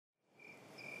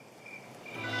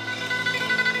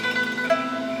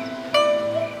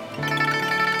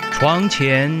床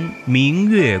前明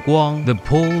月光, the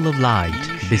pool of light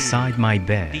beside my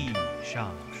bed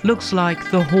looks like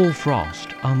the hoarfrost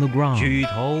on the ground. 举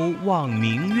头望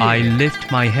明月 I lift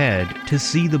my head to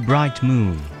see the bright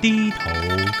moon, 低头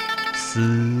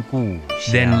思故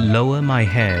乡 then lower my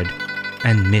head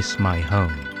and miss my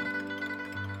home.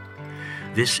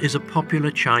 This is a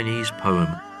popular Chinese poem,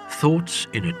 Thoughts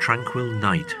in a Tranquil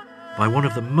Night, by one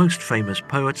of the most famous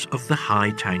poets of the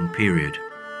High Tang period.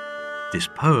 This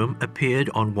poem appeared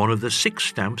on one of the 6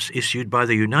 stamps issued by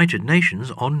the United Nations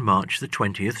on March the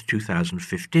 20th,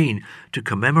 2015, to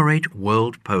commemorate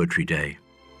World Poetry Day.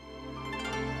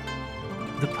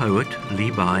 The poet, Li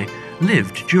Bai,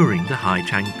 lived during the High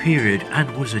Tang period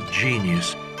and was a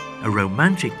genius, a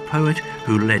romantic poet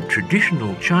who led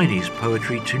traditional Chinese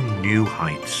poetry to new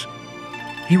heights.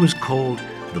 He was called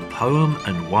the Poem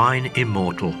and Wine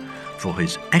Immortal for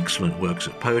his excellent works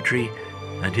of poetry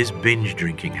and his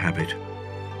binge-drinking habit.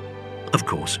 Of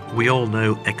course, we all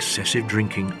know excessive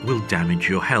drinking will damage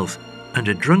your health, and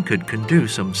a drunkard can do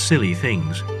some silly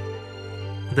things.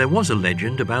 There was a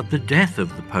legend about the death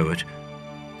of the poet.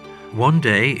 One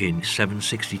day in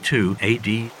 762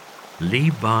 AD, Li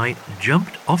Bai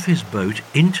jumped off his boat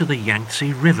into the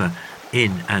Yangtze River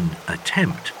in an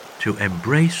attempt to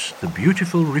embrace the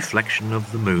beautiful reflection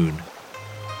of the moon.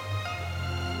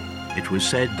 It was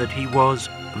said that he was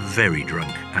very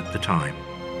drunk at the time.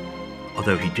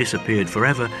 Although he disappeared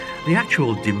forever, the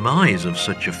actual demise of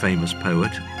such a famous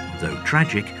poet, though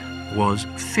tragic, was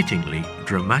fittingly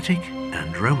dramatic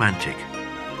and romantic.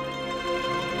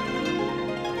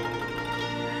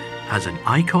 As an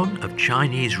icon of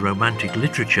Chinese romantic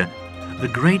literature, the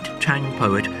great Tang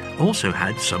poet also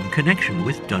had some connection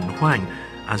with Dun Huang,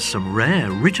 as some rare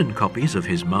written copies of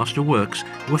his master works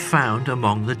were found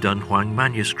among the Dun Huang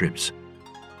manuscripts.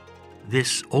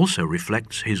 This also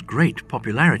reflects his great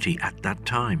popularity at that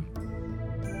time.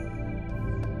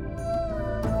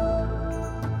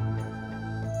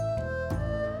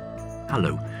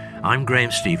 Hello, I'm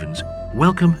Graham Stevens.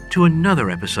 Welcome to another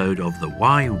episode of the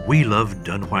Why We Love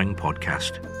Dun Huang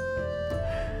podcast.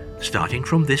 Starting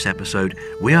from this episode,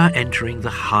 we are entering the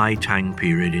High Tang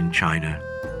period in China.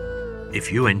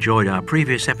 If you enjoyed our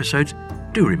previous episodes,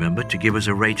 do remember to give us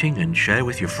a rating and share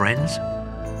with your friends.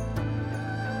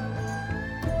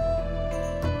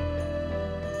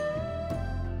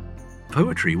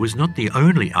 Poetry was not the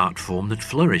only art form that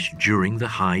flourished during the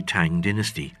High Tang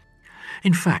Dynasty.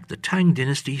 In fact, the Tang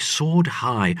Dynasty soared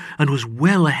high and was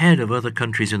well ahead of other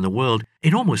countries in the world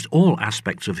in almost all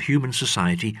aspects of human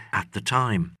society at the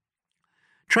time.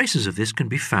 Traces of this can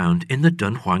be found in the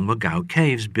Dunhuang Mogao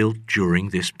caves built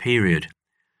during this period.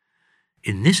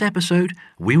 In this episode,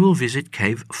 we will visit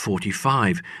Cave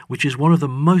 45, which is one of the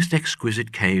most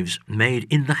exquisite caves made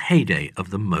in the heyday of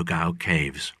the Mogao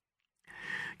caves.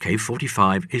 Cave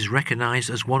 45 is recognized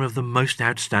as one of the most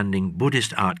outstanding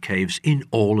Buddhist art caves in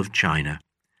all of China.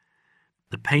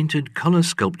 The painted color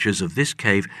sculptures of this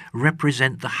cave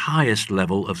represent the highest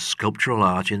level of sculptural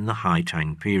art in the High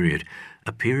Tang period,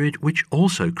 a period which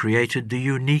also created the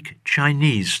unique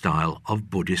Chinese style of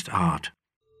Buddhist art.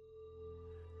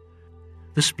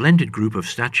 The splendid group of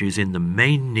statues in the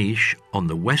main niche on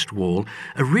the west wall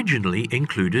originally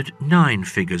included 9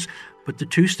 figures, but the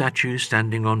 2 statues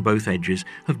standing on both edges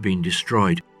have been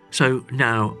destroyed, so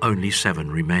now only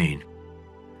 7 remain.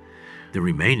 The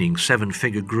remaining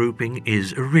 7-figure grouping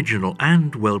is original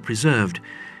and well preserved.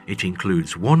 It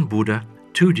includes 1 Buddha,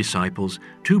 2 disciples,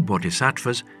 2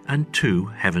 bodhisattvas, and 2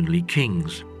 heavenly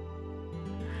kings.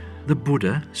 The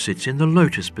Buddha sits in the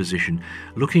lotus position,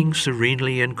 looking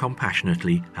serenely and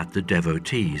compassionately at the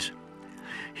devotees.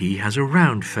 He has a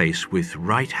round face with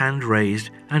right hand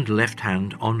raised and left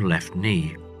hand on left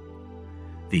knee.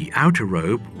 The outer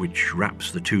robe, which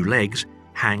wraps the 2 legs,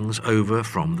 hangs over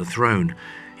from the throne.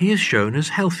 He is shown as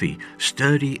healthy,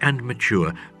 sturdy and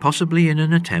mature, possibly in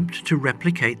an attempt to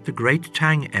replicate the great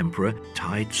Tang Emperor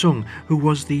Tai Tsung, who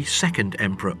was the 2nd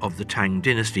emperor of the Tang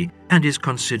Dynasty and is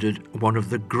considered one of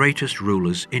the greatest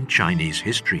rulers in Chinese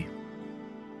history.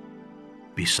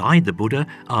 Beside the Buddha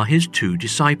are his 2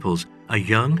 disciples, a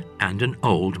young and an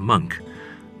old monk.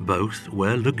 Both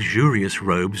wear luxurious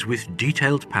robes with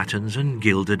detailed patterns and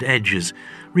gilded edges,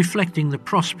 reflecting the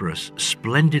prosperous,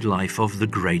 splendid life of the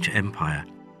great empire.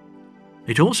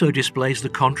 It also displays the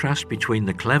contrast between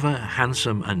the clever,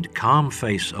 handsome and calm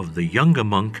face of the younger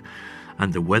monk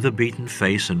and the weather-beaten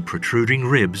face and protruding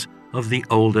ribs of the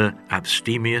older,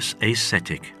 abstemious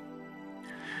ascetic.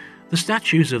 The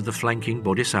statues of the flanking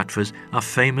bodhisattvas are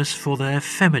famous for their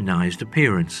feminized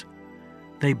appearance.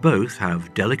 They both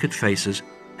have delicate faces,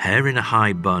 hair in a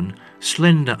high bun,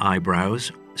 slender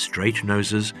eyebrows, straight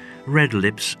noses, red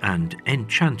lips, and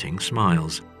enchanting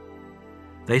smiles.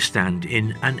 They stand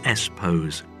in an S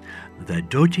pose. Their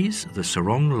dhotis, the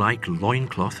sarong-like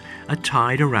loincloth, are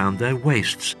tied around their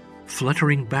waists,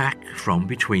 fluttering back from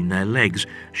between their legs,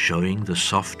 showing the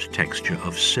soft texture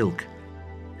of silk.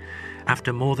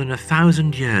 After more than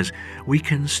 1,000 years, we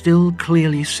can still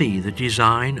clearly see the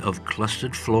design of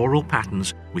clustered floral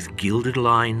patterns with gilded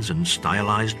lines and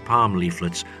stylized palm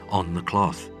leaflets on the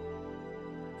cloth.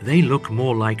 They look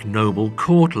more like noble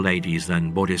court ladies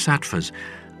than bodhisattvas.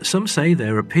 Some say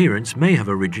their appearance may have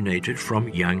originated from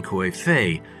Yang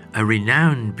Kuei-fei, a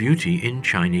renowned beauty in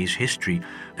Chinese history,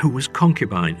 who was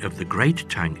concubine of the great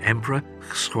Tang Emperor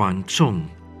Xuanzong.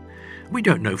 We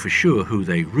don't know for sure who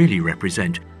they really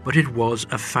represent, but it was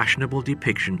a fashionable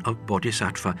depiction of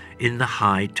bodhisattva in the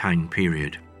High Tang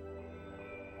period.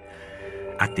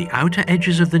 At the outer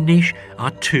edges of the niche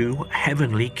are two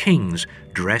heavenly kings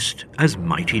dressed as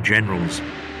mighty generals.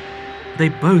 They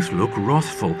both look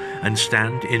wrathful and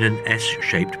stand in an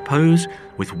S-shaped pose,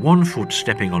 with one foot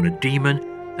stepping on a demon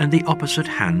and the opposite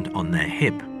hand on their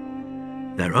hip.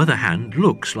 Their other hand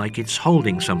looks like it's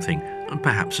holding something,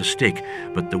 perhaps a stick,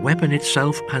 but the weapon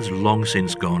itself has long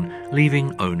since gone,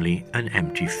 leaving only an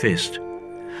empty fist.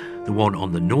 The one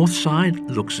on the north side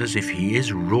looks as if he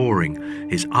is roaring,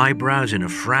 his eyebrows in a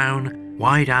frown,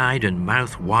 wide-eyed and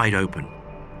mouth wide open.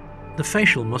 The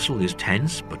facial muscle is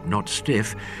tense but not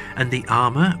stiff, and the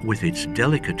armor, with its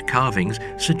delicate carvings,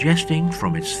 suggesting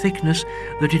from its thickness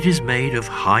that it is made of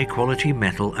high-quality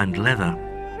metal and leather.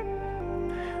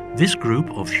 This group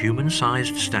of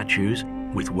human-sized statues,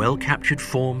 with well-captured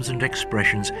forms and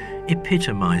expressions,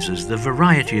 epitomizes the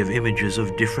variety of images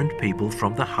of different people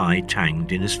from the High Tang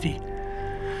Dynasty.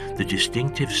 The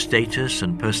distinctive status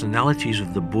and personalities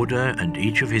of the Buddha and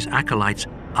each of his acolytes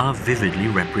are vividly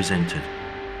represented.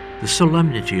 The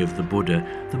solemnity of the Buddha,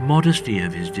 the modesty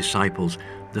of his disciples,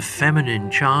 the feminine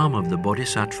charm of the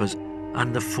bodhisattvas,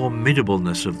 and the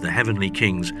formidableness of the heavenly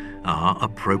kings are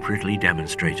appropriately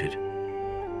demonstrated.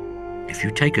 If you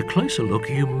take a closer look,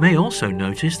 you may also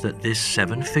notice that this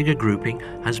 7-figure grouping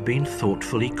has been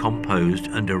thoughtfully composed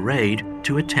and arrayed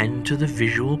to attend to the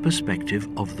visual perspective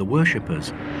of the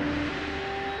worshippers.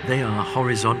 They are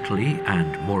horizontally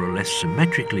and more or less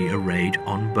symmetrically arrayed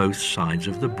on both sides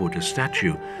of the Buddha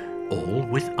statue, all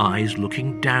with eyes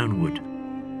looking downward.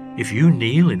 If you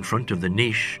kneel in front of the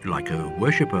niche, like a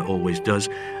worshipper always does,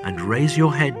 and raise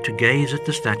your head to gaze at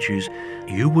the statues,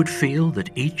 you would feel that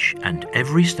each and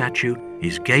every statue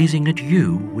is gazing at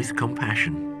you with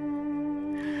compassion.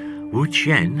 Wu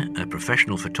Qian, a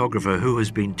professional photographer who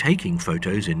has been taking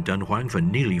photos in Dunhuang for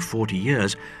nearly 40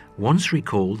 years, once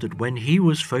recalled that when he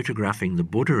was photographing the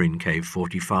Buddha in Cave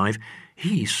 45,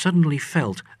 he suddenly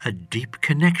felt a deep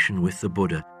connection with the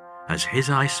Buddha, as his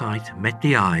eyesight met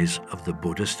the eyes of the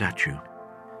Buddha statue.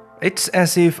 It's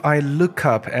as if I look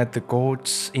up at the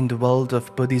gods in the world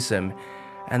of Buddhism,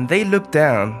 and they look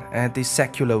down at the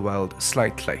secular world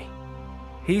slightly.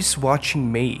 He's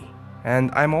watching me,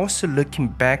 and I'm also looking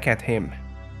back at him.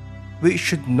 We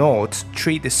should not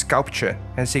treat the sculpture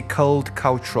as a cold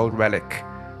cultural relic,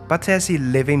 but as a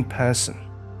living person.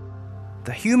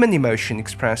 The human emotion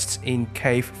expressed in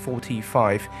Cave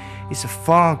 45 is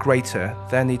far greater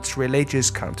than its religious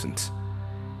content.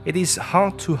 It is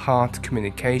heart-to-heart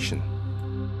communication.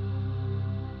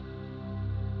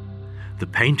 The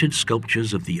painted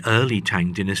sculptures of the early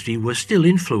Tang dynasty were still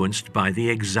influenced by the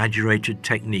exaggerated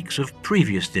techniques of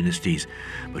previous dynasties,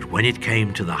 but when it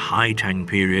came to the High Tang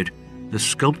period, the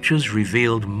sculptures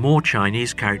revealed more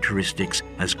Chinese characteristics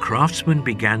as craftsmen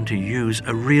began to use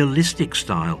a realistic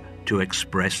style to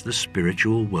express the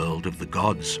spiritual world of the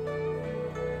gods.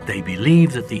 They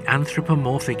believe that the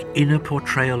anthropomorphic inner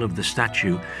portrayal of the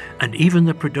statue, and even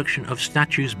the production of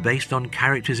statues based on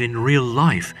characters in real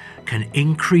life, can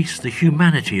increase the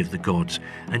humanity of the gods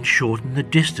and shorten the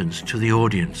distance to the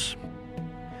audience.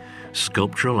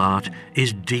 Sculptural art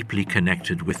is deeply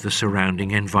connected with the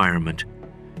surrounding environment.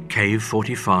 Cave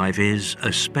 45 is,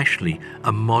 especially,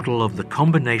 a model of the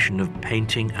combination of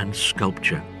painting and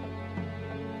sculpture.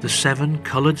 The 7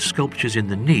 coloured sculptures in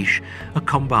the niche are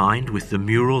combined with the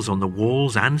murals on the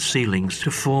walls and ceilings to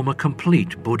form a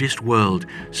complete Buddhist world,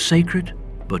 sacred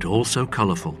but also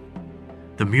colourful.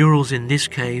 The murals in this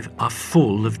cave are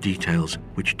full of details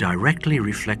which directly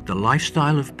reflect the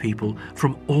lifestyle of people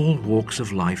from all walks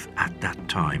of life at that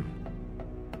time.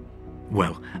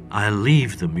 Well, I'll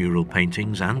leave the mural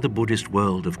paintings and the Buddhist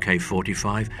world of Cave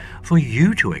 45 for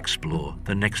you to explore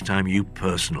the next time you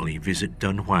personally visit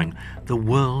Dunhuang, the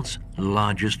world's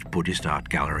largest Buddhist art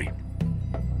gallery.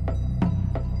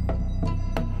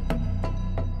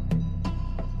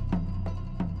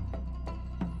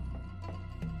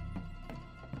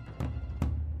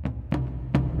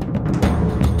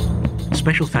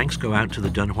 Special thanks go out to the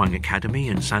Dunhuang Academy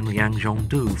and Sanliang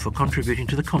Zhongdu for contributing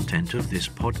to the content of this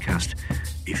podcast.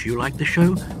 If you like the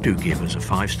show, do give us a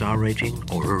 5-star rating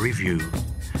or a review.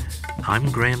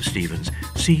 I'm Graham Stevens.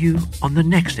 See you on the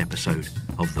next episode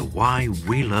of the Why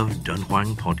We Love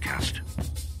Dunhuang podcast.